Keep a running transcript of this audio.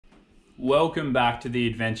Welcome back to the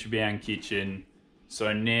Adventure Bound Kitchen.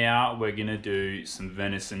 So now we're gonna do some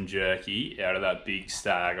venison jerky out of that big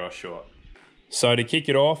stag I shot. So to kick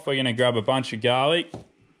it off, we're gonna grab a bunch of garlic,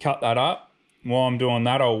 cut that up. While I'm doing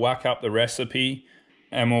that, I'll whack up the recipe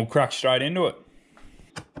and we'll crack straight into it.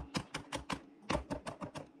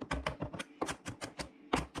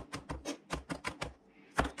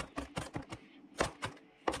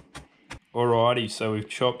 Alrighty, so we've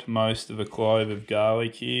chopped most of a clove of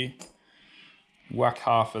garlic here. Whack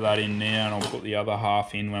half of that in now and I'll put the other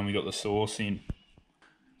half in when we got the sauce in.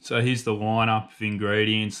 So here's the lineup of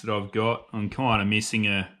ingredients that I've got. I'm kind of missing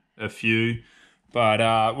a few, but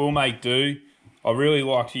we'll make do. I really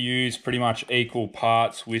like to use pretty much equal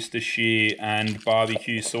parts Worcestershire and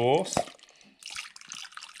barbecue sauce.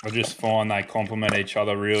 I just find they complement each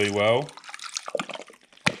other really well.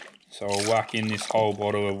 So I'll whack in this whole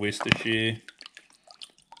bottle of Worcestershire.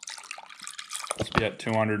 It's about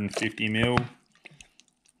 250 ml.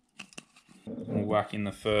 We'll whack in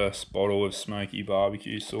the first bottle of smoky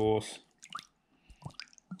barbecue sauce.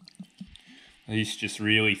 This just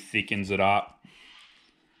really thickens it up.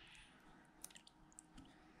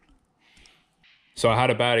 So I had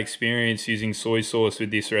a bad experience using soy sauce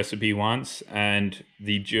with this recipe once, and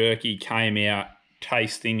the jerky came out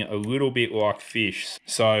tasting a little bit like fish.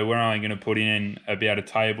 So we're only going to put in about a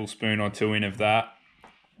tablespoon or two in of that.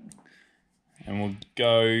 And we'll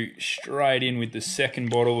go straight in with the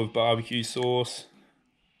second bottle of barbecue sauce.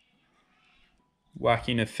 Whack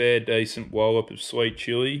in a fair decent wallop of sweet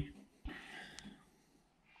chilli.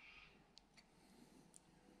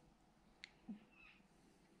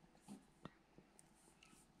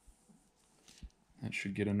 That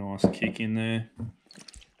should get a nice kick in there.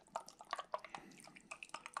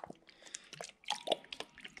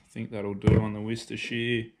 I think that'll do on the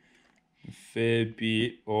Worcestershire. A fair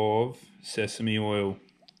bit of sesame oil.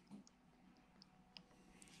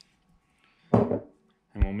 And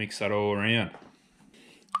we'll mix that all around.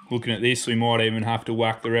 Looking at this, we might even have to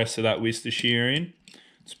whack the rest of that Worcestershire in.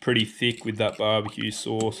 It's pretty thick with that barbecue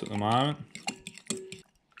sauce at the moment.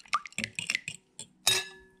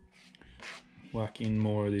 Whack in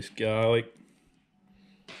more of this garlic.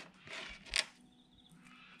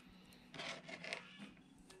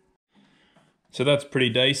 So that's pretty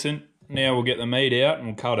decent. Now we'll get the meat out and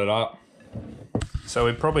we'll cut it up. So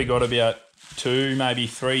we've probably got about 2, maybe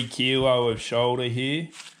 3 kilo of shoulder here.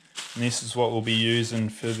 And this is what we'll be using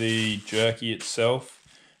for the jerky itself.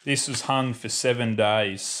 This was hung for 7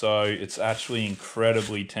 days, so it's actually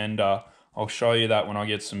incredibly tender. I'll show you that when I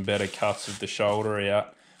get some better cuts of the shoulder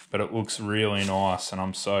out, but it looks really nice and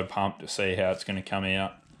I'm so pumped to see how it's going to come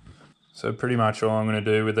out. So pretty much all I'm going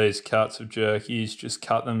to do with these cuts of jerky is just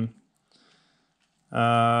cut them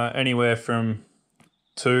anywhere from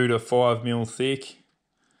 2 to 5 mil thick.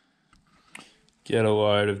 Get a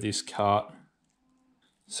load of this cut.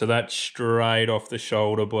 So that's straight off the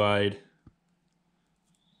shoulder blade.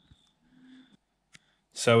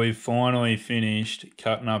 So we've finally finished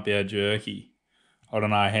cutting up our jerky. I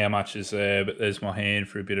don't know how much is there, but there's my hand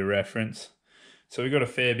for a bit of reference. So we've got a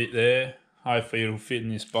fair bit there. Hopefully it'll fit in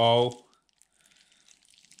this bowl.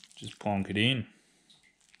 Just plonk it in.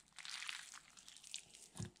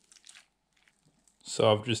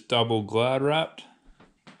 So I've just double Glad wrapped.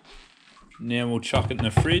 Now we'll chuck it in the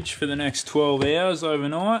fridge for the next 12 hours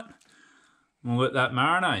overnight. We'll let that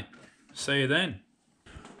marinate. See you then.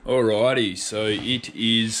 Alrighty, so it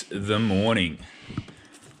is the morning.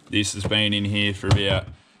 This has been in here for about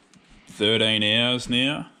 13 hours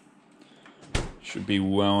now. Should be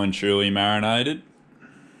well and truly marinated.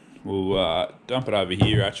 We'll dump it over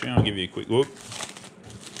here actually. I'll give you a quick look.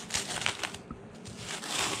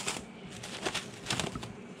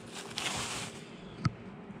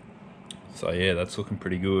 So yeah, that's looking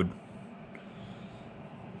pretty good.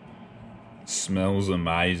 Smells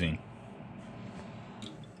amazing.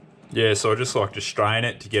 Yeah, so I just like to strain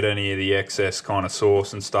it to get any of the excess kind of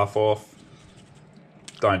sauce and stuff off.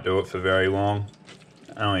 Don't do it for very long,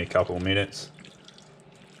 only a couple of minutes.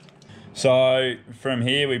 So from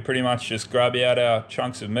here, we pretty much just grab out our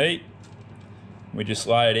chunks of meat. We just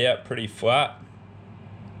lay it out pretty flat,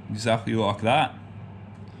 exactly like that.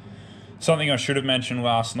 Something I should have mentioned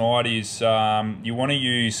last night is you want to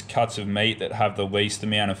use cuts of meat that have the least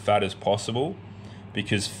amount of fat as possible,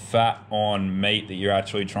 because fat on meat that you're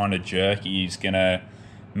actually trying to jerky is going to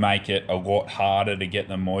make it a lot harder to get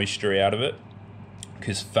the moisture out of it,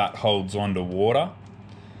 because fat holds onto water.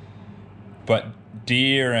 But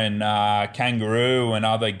deer and kangaroo and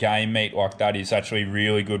other game meat like that is actually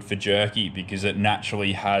really good for jerky because it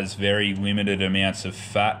naturally has very limited amounts of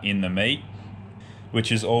fat in the meat.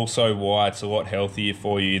 which is also why it's a lot healthier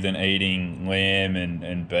for you than eating lamb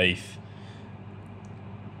and beef.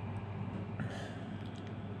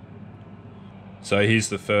 So here's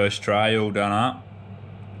the first tray all done up.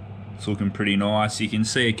 It's looking pretty nice. You can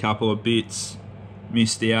see a couple of bits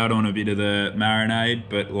missed out on a bit of the marinade,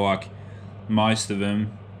 but like most of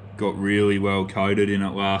them got really well coated in it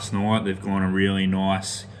last night. They've gone a really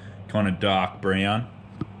nice kind of dark brown.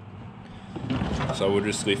 So we'll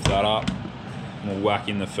just lift that up and we'll whack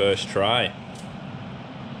in the first tray.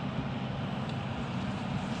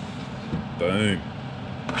 Boom.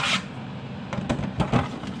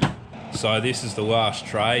 So this is the last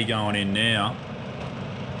tray going in now.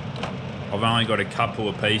 I've only got a couple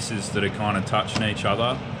of pieces that are kind of touching each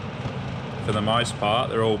other. For the most part,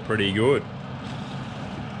 they're all pretty good.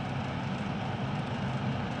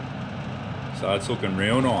 So it's looking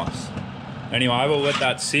real nice. Anyway, we'll let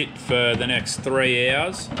that sit for the next 3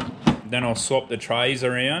 hours. Then I'll swap the trays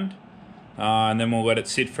around. And then we'll let it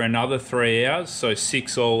sit for another 3 hours. So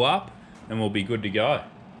 6 all up, and we'll be good to go.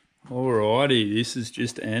 Alrighty, this has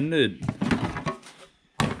just ended.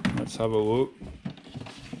 Let's have a look.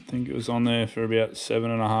 I think it was on there for about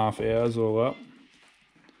 7.5 hours all up.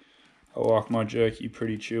 I like my jerky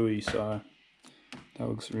pretty chewy, so that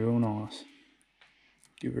looks real nice.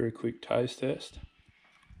 Give her a quick taste test.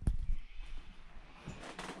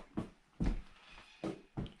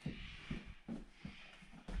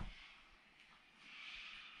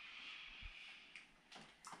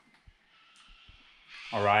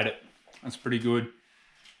 I rate it. That's pretty good.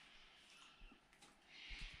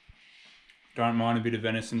 Don't mind a bit of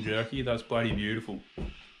venison jerky. That's bloody beautiful.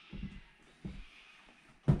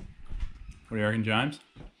 What do you reckon, James?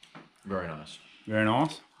 Very nice. Very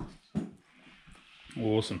nice.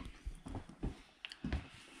 Awesome.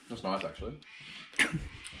 That's nice, actually.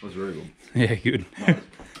 That was really good. Yeah, good.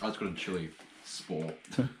 That's got a chili spore.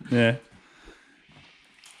 Yeah.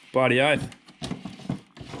 Bloody oath.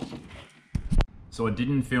 So I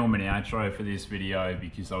didn't film an outro for this video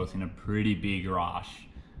because I was in a pretty big rush.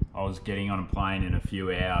 I was getting on a plane in a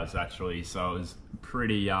few hours actually, so it was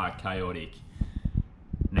pretty chaotic.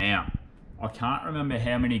 Now, I can't remember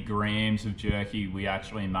how many grams of jerky we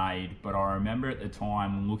actually made, but I remember at the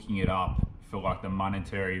time looking it up for like the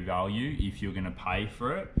monetary value, if you're gonna pay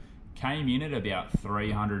for it, came in at about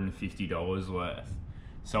 $350 worth.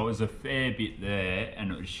 So it was a fair bit there,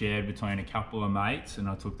 and it was shared between a couple of mates, and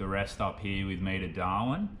I took the rest up here with me to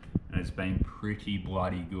Darwin, and it's been pretty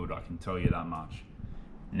bloody good, I can tell you that much.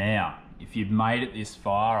 Now, if you've made it this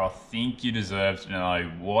far, I think you deserve to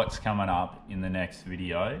know what's coming up in the next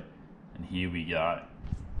video, and here we go.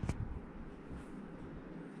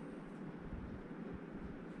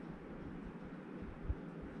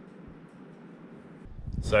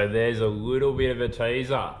 So there's a little bit of a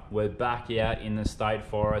teaser. We're back out in the state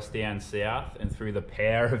forest down south, and through the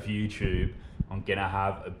power of YouTube, I'm gonna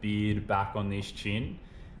have a beard back on this chin.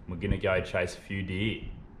 We're gonna go chase a few deer.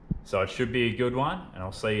 So it should be a good one, and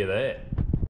I'll see you there.